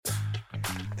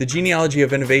The Genealogy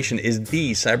of Innovation is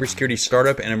the cybersecurity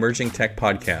startup and emerging tech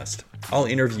podcast. I'll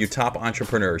interview top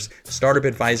entrepreneurs, startup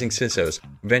advising CISOs,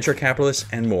 venture capitalists,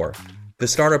 and more. The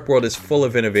startup world is full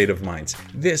of innovative minds.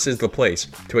 This is the place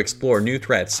to explore new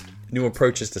threats, new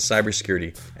approaches to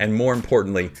cybersecurity, and more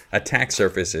importantly, attack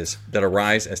surfaces that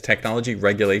arise as technology,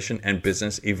 regulation, and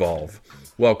business evolve.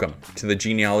 Welcome to the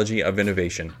Genealogy of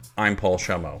Innovation. I'm Paul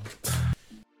Shumo.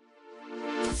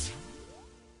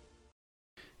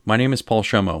 My name is Paul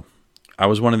Shumo. I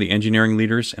was one of the engineering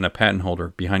leaders and a patent holder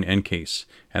behind Encase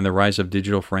and the rise of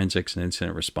digital forensics and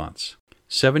incident response.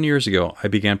 7 years ago, I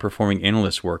began performing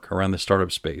analyst work around the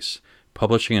startup space,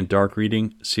 publishing in Dark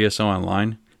Reading, CSO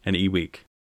Online, and eWeek.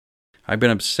 I've been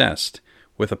obsessed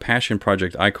with a passion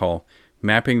project I call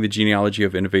Mapping the Genealogy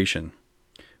of Innovation.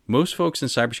 Most folks in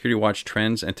cybersecurity watch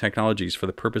trends and technologies for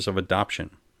the purpose of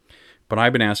adoption. But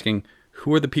I've been asking,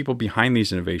 who are the people behind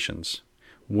these innovations?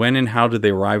 When and how did they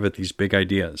arrive at these big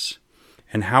ideas?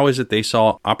 And how is it they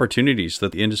saw opportunities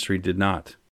that the industry did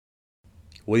not?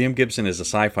 William Gibson is a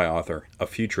sci-fi author, a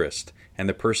futurist, and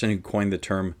the person who coined the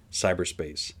term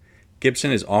cyberspace.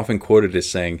 Gibson is often quoted as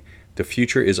saying, "The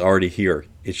future is already here,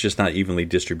 it's just not evenly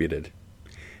distributed."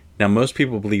 Now, most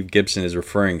people believe Gibson is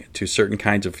referring to certain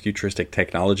kinds of futuristic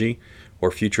technology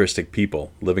or futuristic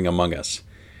people living among us,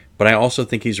 but I also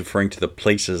think he's referring to the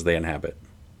places they inhabit.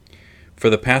 For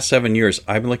the past 7 years,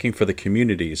 I've been looking for the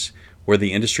communities where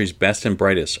the industry's best and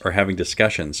brightest are having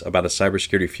discussions about a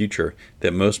cybersecurity future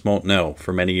that most won't know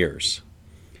for many years.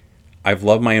 I've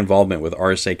loved my involvement with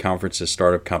RSA Conference's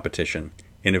startup competition,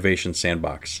 Innovation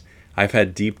Sandbox. I've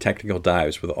had deep technical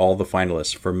dives with all the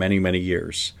finalists for many, many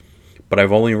years, but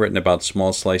I've only written about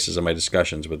small slices of my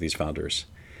discussions with these founders.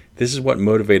 This is what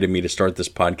motivated me to start this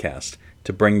podcast,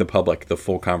 to bring the public the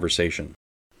full conversation.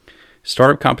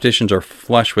 Startup competitions are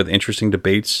flush with interesting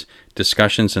debates,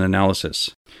 discussions, and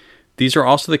analysis. These are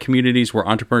also the communities where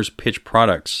entrepreneurs pitch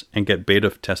products and get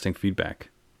beta testing feedback.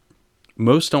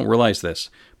 Most don't realize this,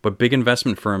 but big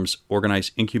investment firms organize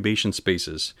incubation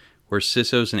spaces where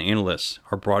CISOs and analysts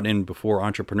are brought in before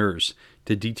entrepreneurs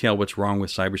to detail what's wrong with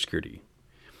cybersecurity.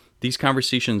 These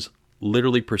conversations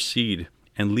literally precede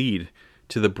and lead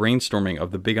to the brainstorming of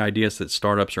the big ideas that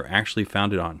startups are actually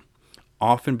founded on,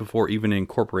 often before even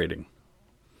incorporating.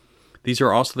 These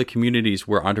are also the communities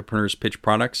where entrepreneurs pitch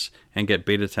products and get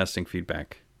beta testing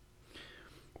feedback.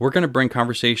 We're going to bring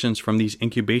conversations from these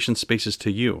incubation spaces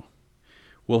to you.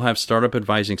 We'll have startup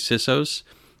advising CISOs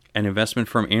and investment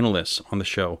firm analysts on the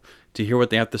show to hear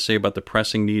what they have to say about the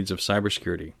pressing needs of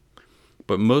cybersecurity.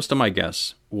 But most of my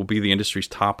guests will be the industry's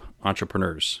top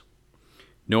entrepreneurs.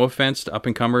 No offense to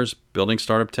up-and-comers building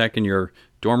startup tech in your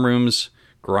dorm rooms,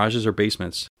 garages, or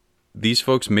basements. These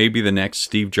folks may be the next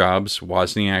Steve Jobs,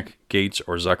 Wozniak, Gates,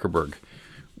 or Zuckerberg.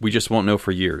 We just won't know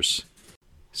for years.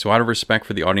 So out of respect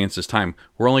for the audience's time,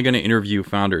 we're only going to interview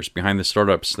founders behind the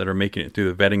startups that are making it through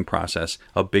the vetting process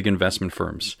of big investment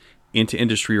firms, into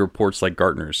industry reports like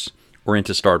Gartner's, or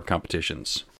into startup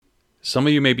competitions. Some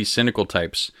of you may be cynical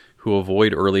types who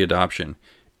avoid early adoption,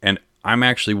 and I'm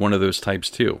actually one of those types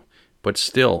too. But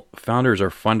still, founders are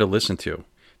fun to listen to.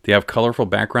 They have colorful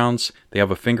backgrounds, they have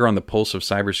a finger on the pulse of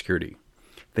cybersecurity.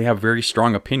 They have very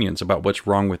strong opinions about what's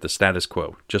wrong with the status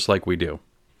quo, just like we do.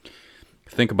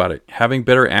 Think about it. Having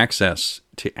better access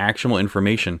to actionable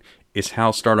information is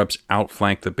how startups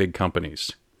outflank the big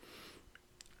companies.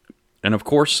 And of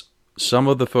course, some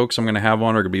of the folks I'm going to have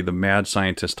on are going to be the mad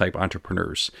scientist type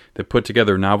entrepreneurs that put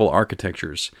together novel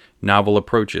architectures, novel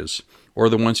approaches, or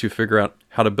the ones who figure out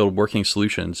how to build working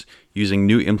solutions using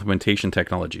new implementation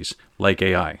technologies like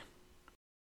AI.